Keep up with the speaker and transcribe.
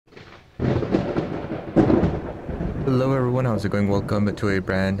Hello everyone, how's it going? Welcome to a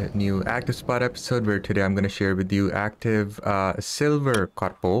brand new active spot episode where today I'm going to share with you active silver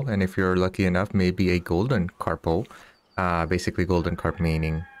carpo, and if you're lucky enough, maybe a golden carpo. Basically golden carp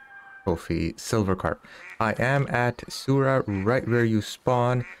meaning trophy silver carp. I am at Sura, right where you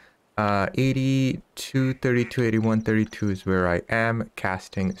spawn. 82, 32, 81, 32 is where I am,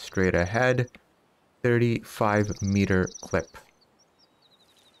 casting straight ahead. 35-meter clip.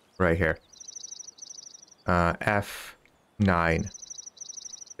 Right here. F9.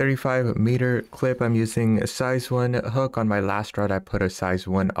 35-meter clip. I'm using a size 1 hook. On my last rod I put a size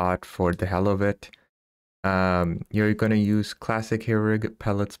 1 odd for the hell of it. You're gonna use classic hair rig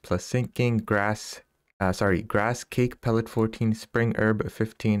pellets plus sinking, grass cake pellet 14, spring herb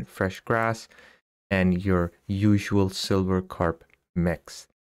 15, fresh grass, and your usual silver carp mix.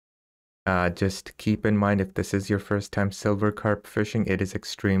 Just keep in mind, if this is your first time silver carp fishing, it is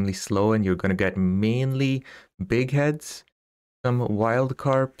extremely slow and you're going to get mainly big heads, some wild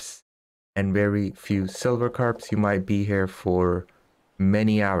carps, and very few silver carps. You might be here for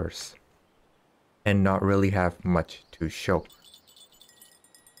many hours and not really have much to show.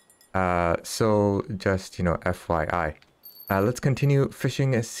 So just, FYI. Let's continue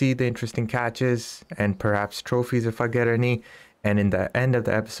fishing, see the interesting catches and perhaps trophies if I get any. And in the end of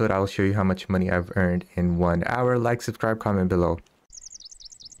the episode, I'll show you how much money I've earned in 1 hour. Like, subscribe, comment below.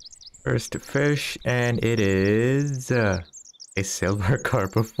 First fish, and it is a silver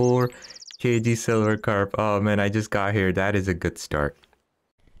carp, a 4 kg silver carp. Oh man, I just got here. That is a good start.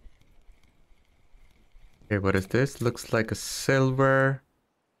 Okay, what is this? Looks like a silver.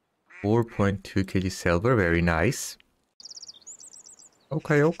 4.2 kg silver. Very nice.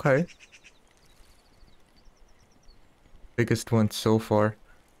 Okay. Biggest one so far.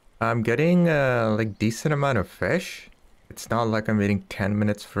 I'm getting like decent amount of fish. It's not like I'm waiting 10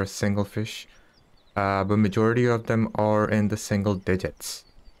 minutes for a single fish, but majority of them are in the single digits.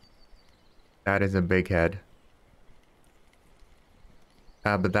 That is a big head.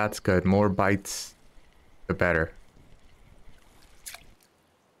 But that's good. More bites, the better.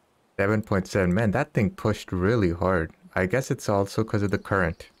 7.7. Man, that thing pushed really hard. I guess it's also because of the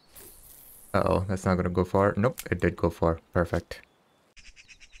current. Uh-oh, that's not gonna go far. Nope, it did go far. Perfect.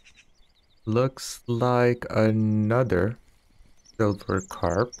 Looks like another silver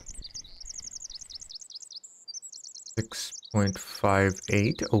carp.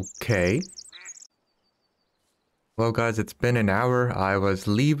 6.58. Okay. Well, guys, it's been an hour. I was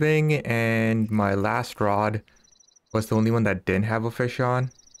leaving and my last rod was the only one that didn't have a fish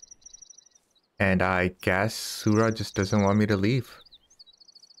on. And I guess Sura just doesn't want me to leave.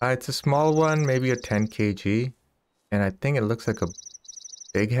 It's a small one, maybe a 10 kg. And I think it looks like a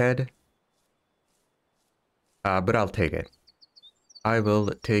big head. But I'll take it. I will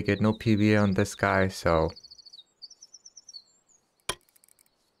take it. No PBA on this guy, so...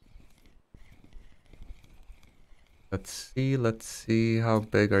 Let's see. How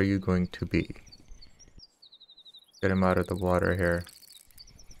big are you going to be? Get him out of the water here.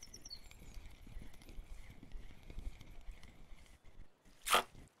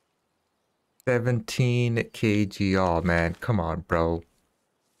 $17 kg. Oh man, come on, bro.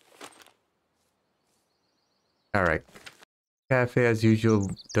 Alright. Cafe, as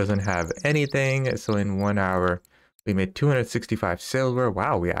usual, doesn't have anything. So in 1 hour, we made 265 silver.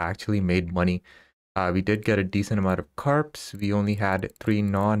 Wow, we actually made money. We did get a decent amount of carps. We only had 3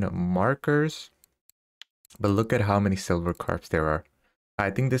 non-markers. But look at how many silver carps there are. I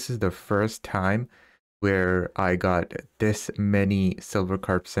think this is the first time where I got this many silver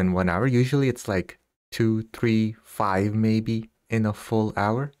carps in 1 hour. Usually it's like 2, 3, 5 maybe in a full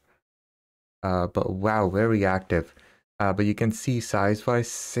hour. But wow, very active. But you can see size-wise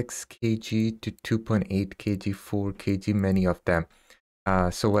 6 kg to 2.8 kg, 4 kg, many of them.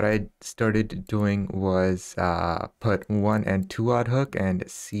 So what I started doing was put 1 and 2 odd hook and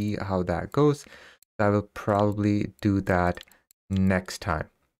see how that goes. I will probably do that next time.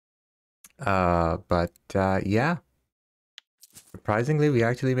 Yeah, surprisingly we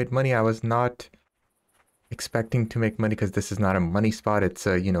actually made money. I was not expecting to make money because this is not a money spot. It's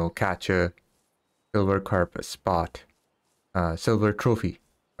a, catch a silver carp spot, silver trophy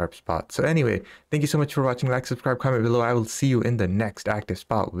carp spot. So anyway, thank you so much for watching. Like, subscribe, comment below. I will see you in the next active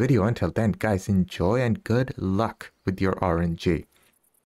spot video. Until then, guys, enjoy and good luck with your RNG.